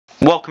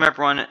Welcome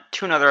everyone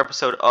to another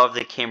episode of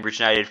the Cambridge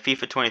United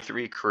FIFA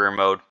 23 career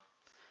mode.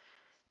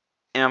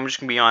 And I'm just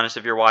going to be honest,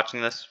 if you're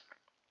watching this,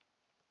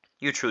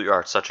 you truly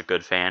are such a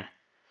good fan.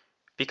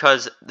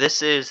 Because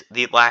this is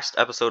the last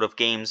episode of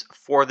games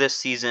for this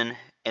season,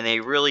 and they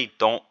really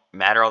don't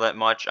matter all that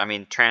much. I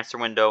mean, transfer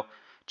window,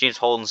 James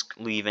Holden's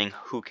leaving,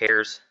 who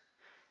cares?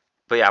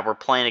 But yeah, we're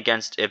playing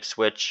against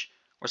Ipswich.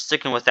 We're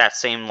sticking with that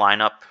same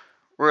lineup.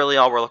 Really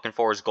all we're looking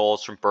for is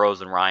goals from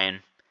Burrows and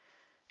Ryan.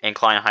 And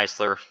Klein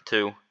Heisler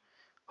too.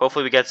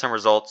 Hopefully we get some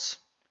results.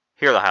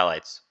 Here are the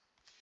highlights.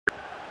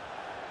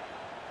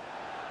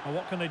 Well,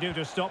 what can they do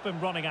to stop him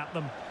running at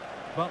them?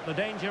 But the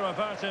danger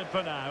averted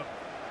for now.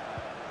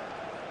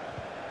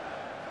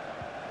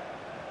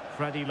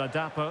 Freddie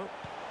Ladapo.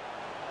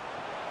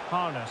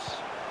 Harness.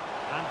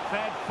 And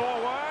fed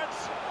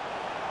forwards.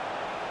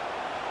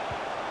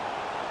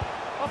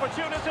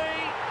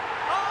 Opportunity.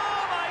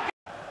 Oh my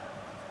God!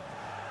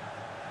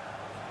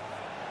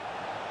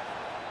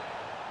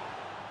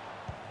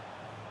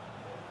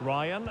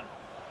 Ryan.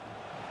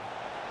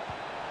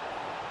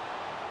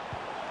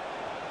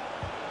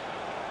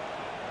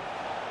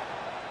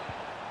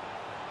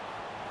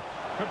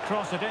 Could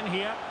cross it in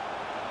here.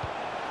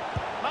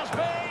 Must be!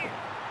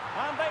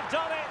 And they've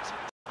done it!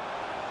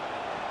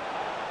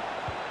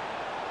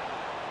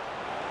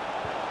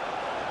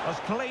 As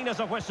clean as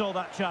a whistle,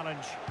 that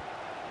challenge.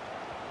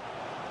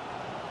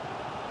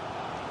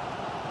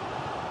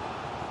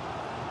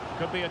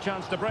 Could be a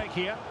chance to break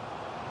here.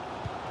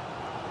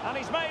 And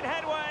he's made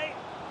headway.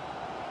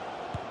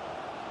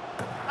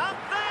 And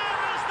there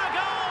is the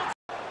goal!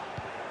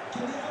 To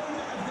the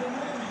owner of the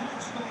red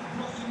hatchback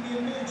blocking the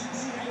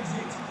emergency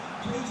exit,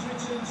 please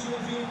return to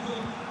your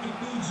vehicle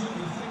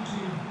immediately. Thank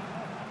you.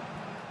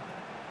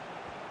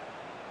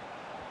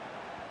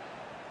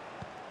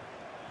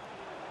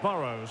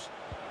 Burrows.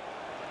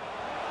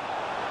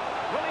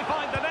 Will he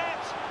find the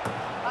net?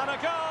 And a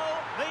goal,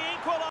 the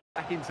equaliser.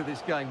 Back into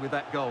this game with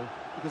that goal,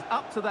 because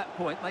up to that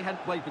point they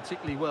hadn't played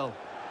particularly well.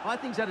 I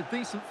think he's had a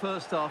decent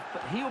first half,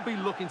 but he'll be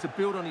looking to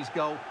build on his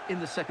goal in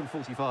the second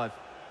 45.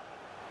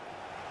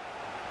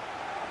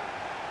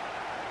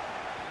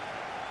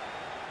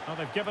 Well,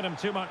 they've given him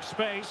too much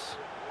space.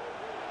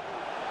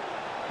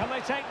 Can they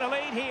take the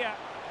lead here?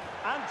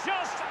 And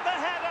just the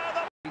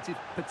header.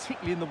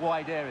 Particularly in the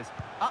wide areas.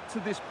 Up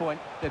to this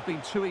point, they've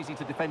been too easy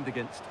to defend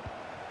against.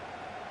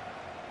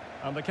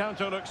 And the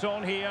counter looks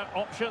on here.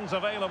 Options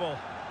available.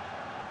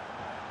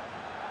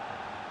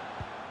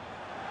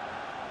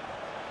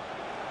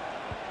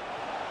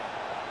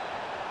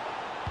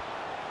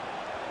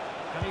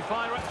 Can he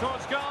fire it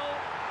towards goal?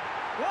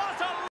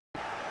 What a...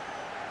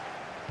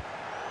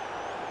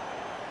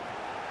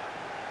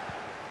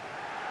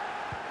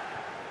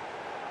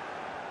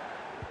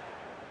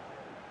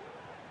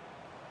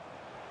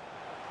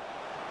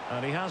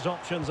 And he has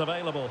options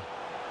available.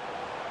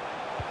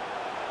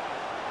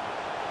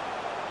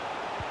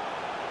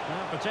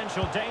 Now,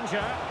 potential danger.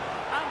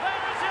 And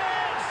there it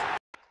is!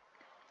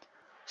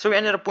 So we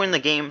ended up winning the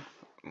game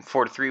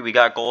 4-3. We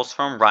got goals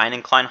from Ryan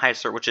and Klein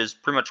Heisler, which is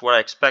pretty much what I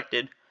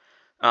expected.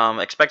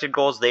 Expected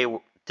goals, they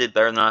did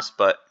better than us,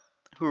 but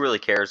who really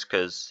cares,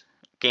 because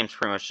game's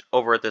pretty much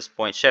over at this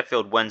point.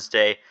 Sheffield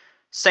Wednesday,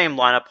 same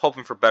lineup,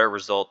 hoping for better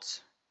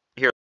results.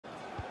 Here.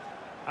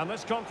 And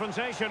this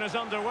confrontation is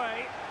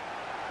underway.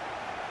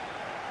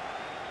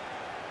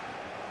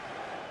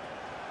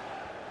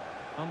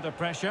 Under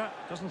pressure,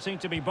 doesn't seem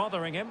to be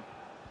bothering him.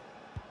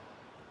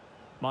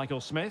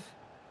 Michael Smith.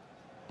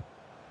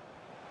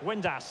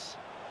 Windass.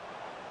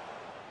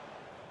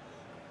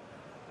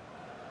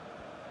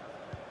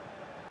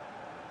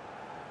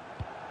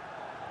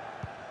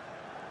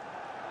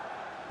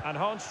 And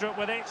Hornstrup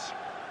with it.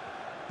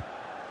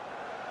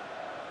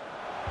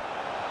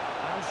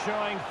 And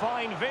showing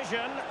fine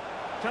vision.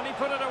 Can he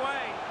put it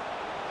away?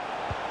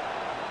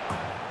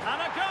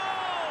 And a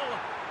goal!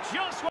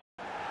 Just one.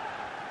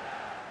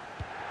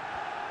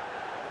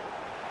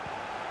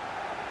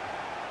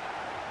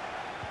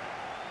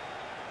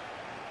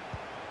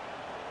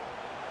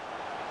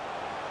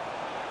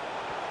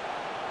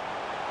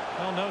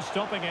 Well, no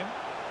stopping him.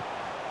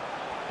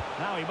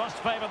 Now he must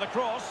favour the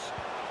cross.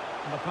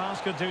 And the pass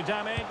could do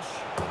damage.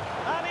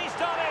 And he's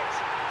done it!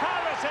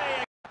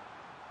 Parity!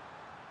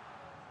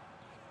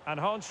 And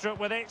Hornstrup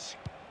with it.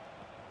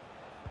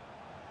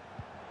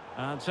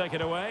 And take it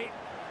away.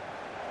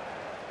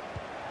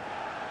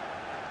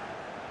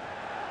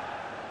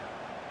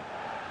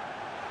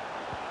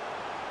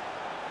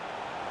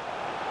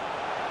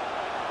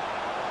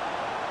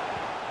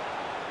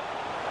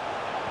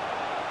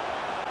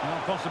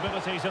 Well,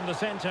 possibilities in the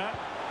centre.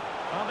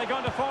 Are they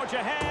going to forge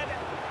ahead?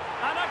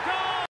 And a goal!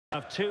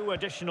 Of 2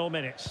 additional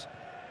minutes.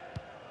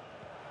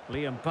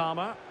 Liam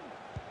Palmer.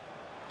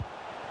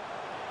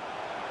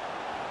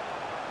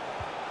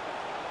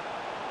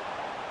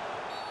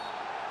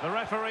 The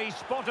referee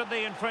spotted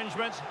the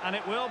infringement, and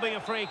it will be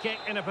a free kick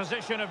in a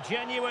position of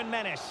genuine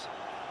menace.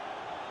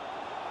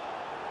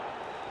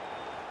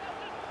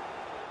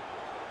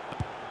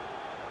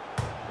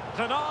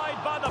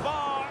 Denied by the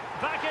bar.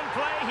 Back in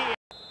play here.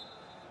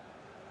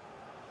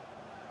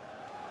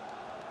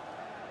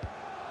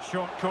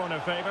 short corner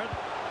favoured.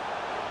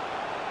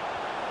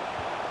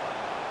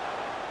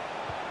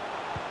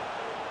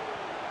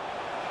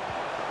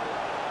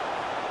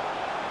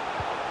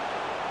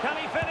 Can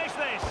he finish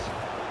this?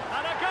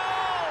 And a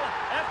goal!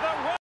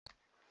 If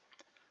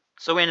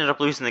So we ended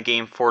up losing the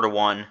game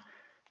 4-1.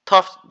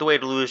 Tough the way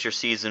to lose your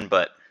season,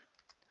 but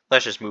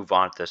let's just move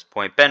on at this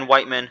point. Ben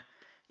Whiteman,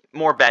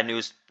 more bad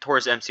news.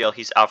 Towards MCL,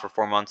 he's out for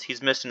 4 months.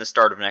 He's missing the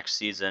start of next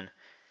season.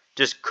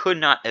 Just could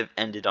not have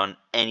ended on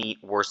any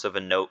worse of a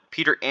note.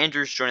 Peter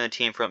Andrews joined the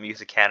team from Youth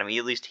Academy.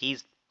 At least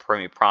he's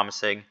pretty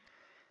promising.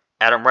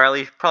 Adam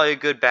Riley, probably a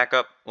good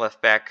backup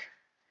left back.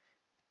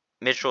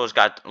 Mitchell has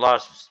got a lot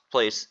of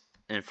place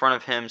in front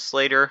of him.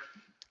 Slater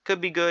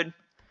could be good.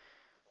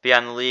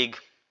 Beyond the league,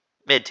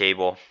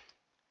 mid-table.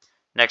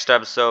 Next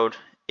episode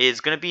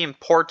is going to be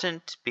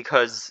important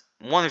because,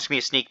 one, there's going to be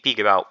a sneak peek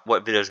about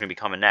what video is going to be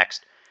coming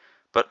next,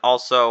 but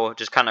also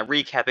just kind of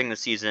recapping the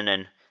season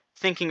and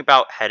thinking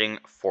about heading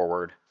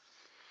forward.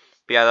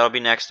 But yeah, that'll be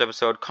next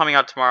episode. Coming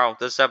out tomorrow.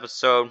 This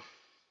episode,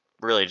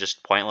 really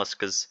just pointless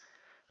because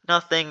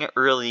nothing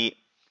really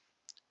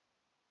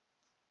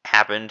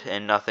happened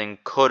and nothing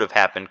could have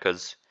happened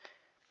because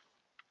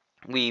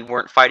we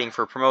weren't fighting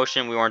for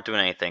promotion. We weren't doing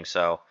anything.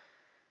 So,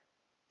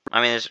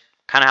 I mean, it's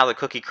kind of how the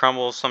cookie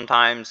crumbles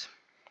sometimes.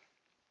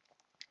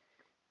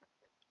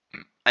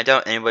 I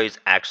doubt anybody's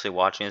actually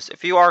watching this.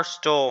 If you are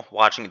still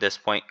watching at this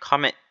point,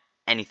 comment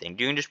anything.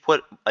 You can just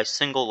put a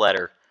single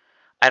letter.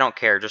 I don't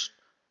care. Just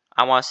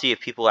I want to see if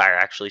people are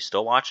actually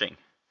still watching.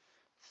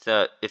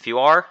 So if you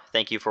are,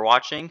 thank you for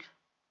watching,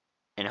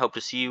 and hope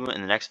to see you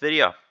in the next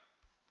video.